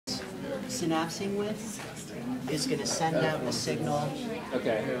synapsing with is going to send out a signal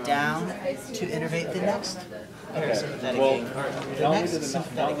down to innervate the next parasympathetic ganglion, the next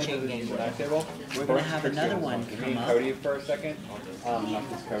sympathetic chain ganglion. We're going to have another one come up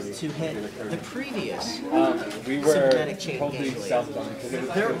to hit the previous sympathetic chain ganglion.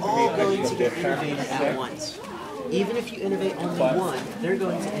 They're all going to get innervated at once. Even if you innervate only one, they're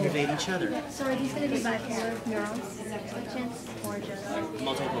going to innervate each other. So are these going to be bipolar neurons, switches, or just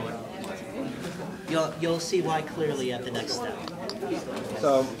multipolar? You'll see why clearly at the next step.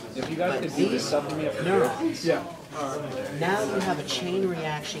 So if you guys could do this stuff for me up neurons. Yeah. Now you have a chain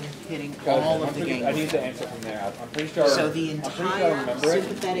reaction hitting all of the ganglion. I need the answer from there. I'm pretty sure. So the entire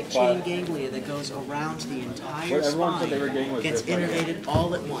sympathetic chain ganglia that goes around the entire spine gets innervated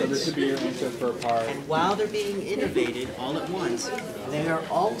all at once. So this would be your answer for a part. And while they're being innervated all at once, they are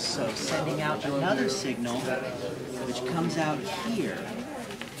also sending out another signal which comes out here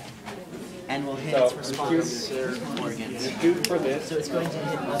and will hit its responsive organs. So it's going to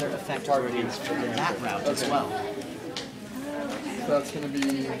hit other effector organs from that route as well. So that's going to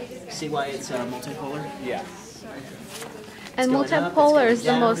be... See why it's multipolar? Yeah. And multipolar is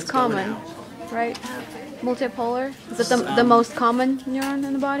the most common, right? Multipolar? Is it the most common neuron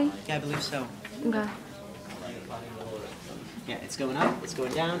in the body? Yeah, I believe so. Okay. Yeah, it's going up, it's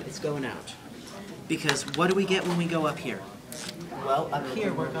going down, it's going out. Because what do we get when we go up here? Well, up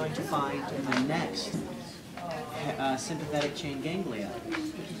here we're going to find the next sympathetic chain ganglia.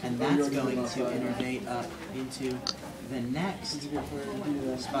 And that's going to innervate up into the next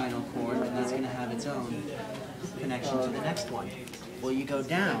spinal cord, and that's going to have its own connection to the next one. Well, you go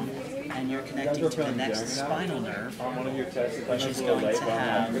down, and you're connecting to the next spinal nerve, which is going to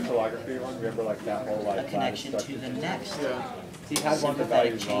have a connection to the next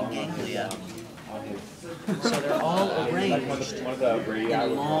sympathetic chain ganglia. So they're all arranged in a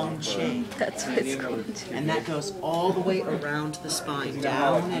long chain. That's what it's going to. And that goes all the way around the spine,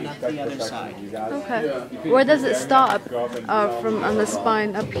 down and up the other side. Okay. Where does it stop? From on the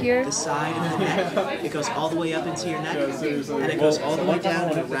spine, up here? The side of the neck. It goes all the way up into your neck, and it goes all the way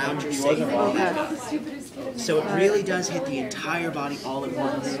down and around your sacrum. Okay. So it really does hit the entire body all at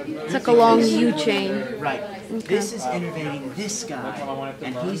once. It's like a long U chain. Right. This is innervating this guy,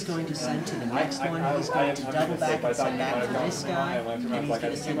 and he's going to send to the next one. He's going to double back and send back to this guy, and he's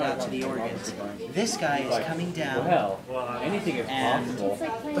going to send out to the organs. This guy is coming down, anything is and possible.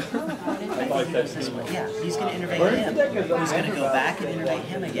 yeah, he's going to innervate him. He's going to go back and innervate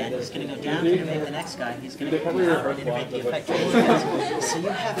him again. He's going to go down and innervate the next guy. He's going to come out and innervate the effector organs. So you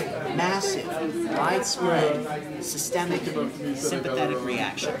have a massive, widespread, systemic, sympathetic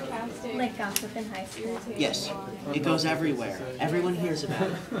reaction. like gossip in high school too? Yes, it goes everywhere. Everyone hears about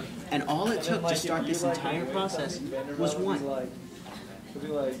it. And all it took to start this entire process was one.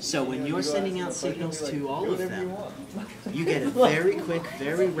 So when you're sending out signals to all of them, you get a very quick,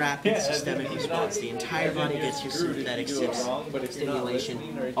 very rapid systemic response. The entire body gets your sympathetic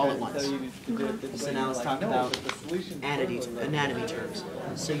stimulation all at once. So now let's talk about anatomy terms.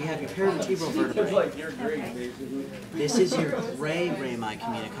 So you have your paravertebral vertebrae. This is your gray rami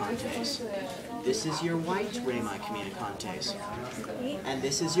communicantes. This is your white rami communicantes. And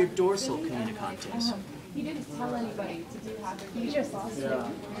this is your dorsal communicantes. You didn't tell anybody to do that. You just lost it.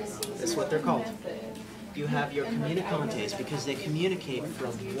 That's what they're called. You have your communicantes because they communicate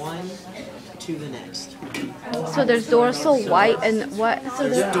from one to the next. So there's dorsal, white, and what? So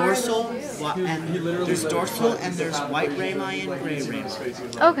there's dorsal, and there's white rami and gray rami.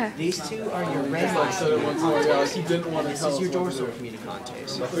 Okay. These two are your rami communicantes, and this is your dorsal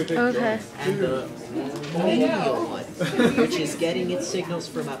communicantes. Okay. And the medial one, which is getting its signals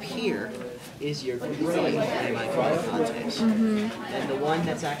from up here, is your gray rami communicantes. And the one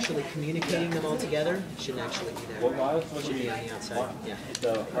that's actually communicating them all together shouldn't actually be there. It should be on the outside. Yeah.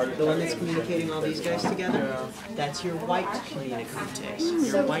 The one that's communicating all these guys together, that's your white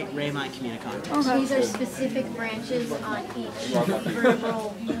communicantes, your white rami communicantes. Okay. These are specific branches on each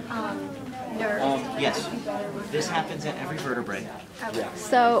vertebral nerve. Yes. This happens at every vertebrae. Okay.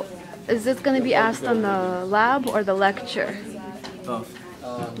 So is this going to be asked on the lab or the lecture? Both.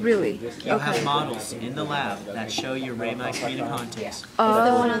 Really? You have models in the lab that show your rami communicantes.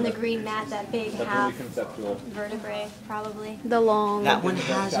 The one on the green mat, that big half vertebrae, probably. The long. That one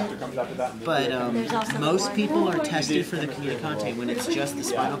hasn't, but most people are tested for the communicante when it's just the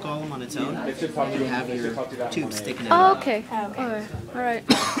spinal column on its own. You have your tube sticking out. Oh, okay. Okay. All right.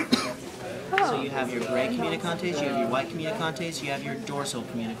 So you have your gray communicantes, you have your white communicantes, you have your dorsal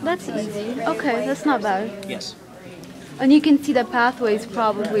communicantes. That's easy. Okay, that's not bad. Yes. And you can see the pathways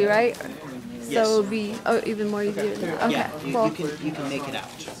probably, right? So it would be even more easier. Okay, Yeah, cool. you can make it out.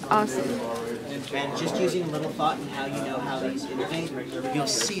 Awesome. And just using a little thought and how you know how these innervate, you'll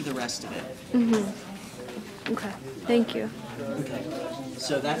see the rest of it. Okay, thank you. Okay.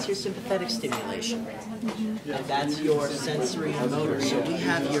 So that's your sympathetic stimulation. And that's your sensory and motor. So we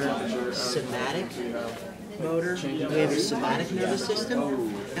have your somatic motor, we have your somatic nervous system,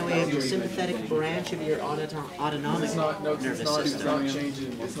 and we have your sympathetic branch of your autonomic nervous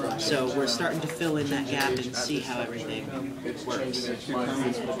system. So we're starting to fill in that gap and see how everything works.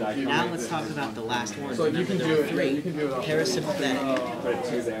 Now let's talk about the last one. Remember there are three. Parasympathetic.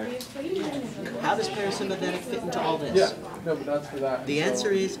 How does parasympathetic fit into all this? Yeah. No, but that's for that. The answer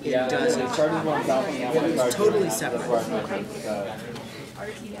is it doesn't. It's totally separate.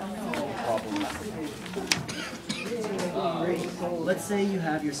 Let's say you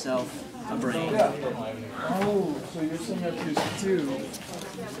have yourself a brain. Oh, so you're saying I have to use two.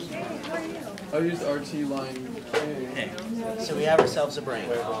 I used RT line A. Okay. So we have ourselves a brain,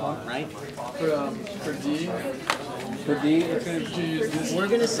 right? For D, For D, it's going to use this. We're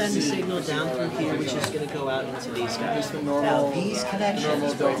going to send a signal down through here, which is going to go out into these guys. The normal, Now, these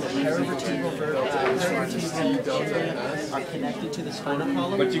connections, both the paravertebral delta area, and S. are connected to the spinal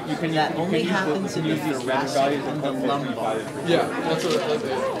column. But you can that only happens in the thoracic and the lumbar. Yeah, that's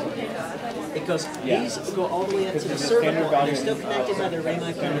it. It goes, these go all the way up to the cervical, and they're still connected by the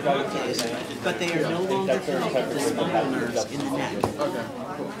rami craniovertebral, but they are no longer connected to the spinal nerves in the neck. Okay.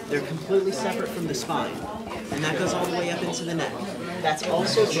 They're completely separate from the spine, and that goes all the way up into the neck. That's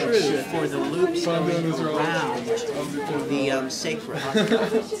also true for the loops going around the sacrum.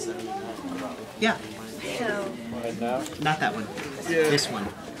 Yeah. So, Not that one. This one.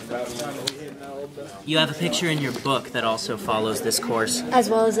 You have a picture in your book that also follows this course. as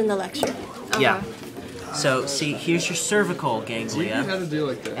well as in the lecture. Yeah. So, see, here's your cervical How ganglia. to do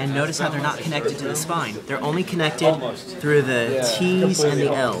like that? And notice how they're not connected to the spine. They're only connected through the T's and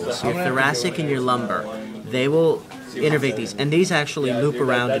the L's, your thoracic and your lumbar. They will innervate these, and these actually loop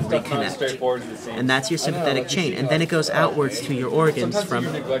around and reconnect. And that's your sympathetic chain, and then it goes outwards to your organs from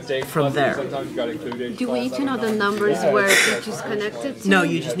there. Do we need to know the numbers where each is connected to? No,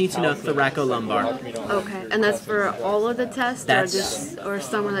 you just need to know thoracolumbar. Okay, and that's for all of the tests, That's- or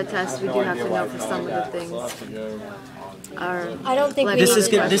some of the tests we do have to know for some of the things? Or I don't think we This need is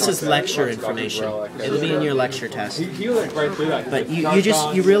to good. This is lecture information. It'll be in your lecture test. He looked right through that. But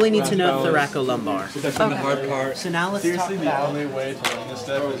you really need to know thoracolumbar. That's the hard part. So now let's talk Seriously, the about only way to learn this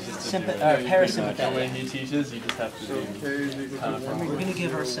stuff is just to do it. The way parasympathetic. he teaches, you just have to do We're gonna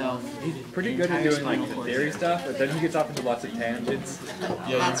give ourselves Pretty good at doing like the theory stuff, but then he gets off into lots of tangents. Yeah,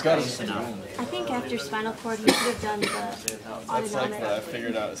 you've got close enough. I think after spinal cord, you should have done the That's like autonomic what I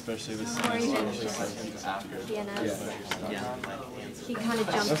figured out, especially with Spinal. CNS. Yeah. He kind of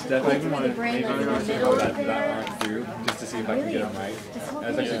That's jumped definitely through the want to brain maybe like in the want to middle go of that there. aren't through just to see if I can get them right. I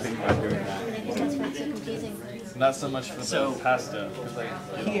was actually thinking about doing that. That's why it's so confusing. Not so much for So, the past stuff. 'Cause,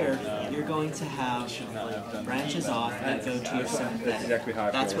 like, Here, you're going to have not have done branches off that go to your That's sympathetic. exactly how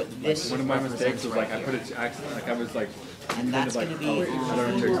I That's feel. what this One of my mistakes represents was right like I put here. it like I was like And that's like, going to be I don't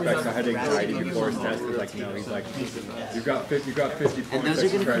know what to expect. So I had anxiety before his test. It's like, no, he's like, you got 50 points. And those are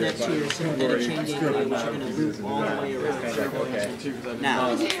going to credit, connect to your but sympathetic don't worry, chain screw ganglia, it, which are going to loop all the way around. It's like, okay.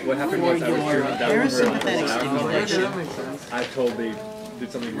 Now, What happened was I was your doing that parasympathetic one stimulation, I totally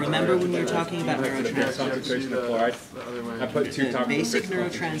did something. remember when we were talking about the neurotransmitters? concentration of chloride? I put two The topics. basic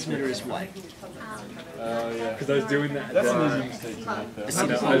neurotransmitter is what? Because I was doing that. That's an easy mistake to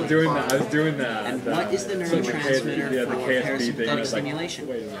make, though. I was doing that. I was doing that. And what is the neurotransmitter yeah, the for KSP thing. I parasympathetic was like, stimulation?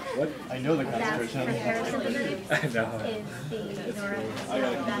 wait a minute, what? I know the That's for concentration. parasympathetic I know. is the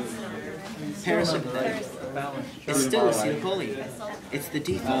neuro. That's Parasympathetic. It's still acetylcholine. It's the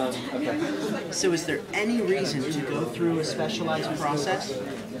default. So is there any reason to go through a specialized process?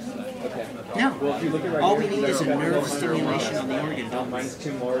 No. All we need is a nerve stimulation on the organ. Minus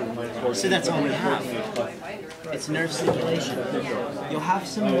 2 more, minus 4. So that's all we have. It's nerve stimulation. You'll have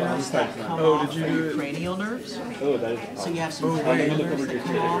some nerves that come off your cranial nerves. Oh, that is. So you have some cranial nerves that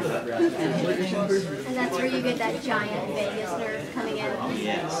come off and hit things. And that's where you get that giant vagus nerve coming in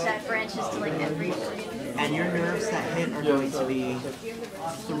that branches to like every organ. And your nerves that hit are going to be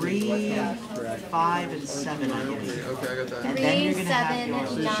 3, 5, and 7, I believe. Okay, I got that. And then 3, you're going to 7,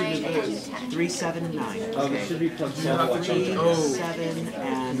 have 9, and 10. 3, 7, and 9. It Okay. should be plus 3, 7,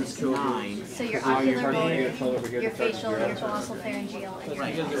 and 9. So your are your ocular big, motor, your facial, your glossopharyngeal, and your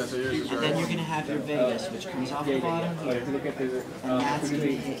right. Yeah, so yours is And then you're going to have your vagus, which comes off the bottom here. And that's going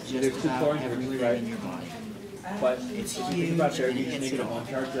to hit just about everywhere in your body. But It's if you think huge about there, and you it just hits make it it a all. home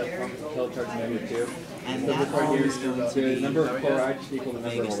charge that kill charge -2. And So that this right all here is going to the be number of chloride should equal the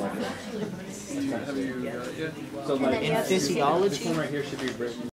number of Vegas. electrons. Have you got it yet? So like then you have to- this Physiology, one right here should be written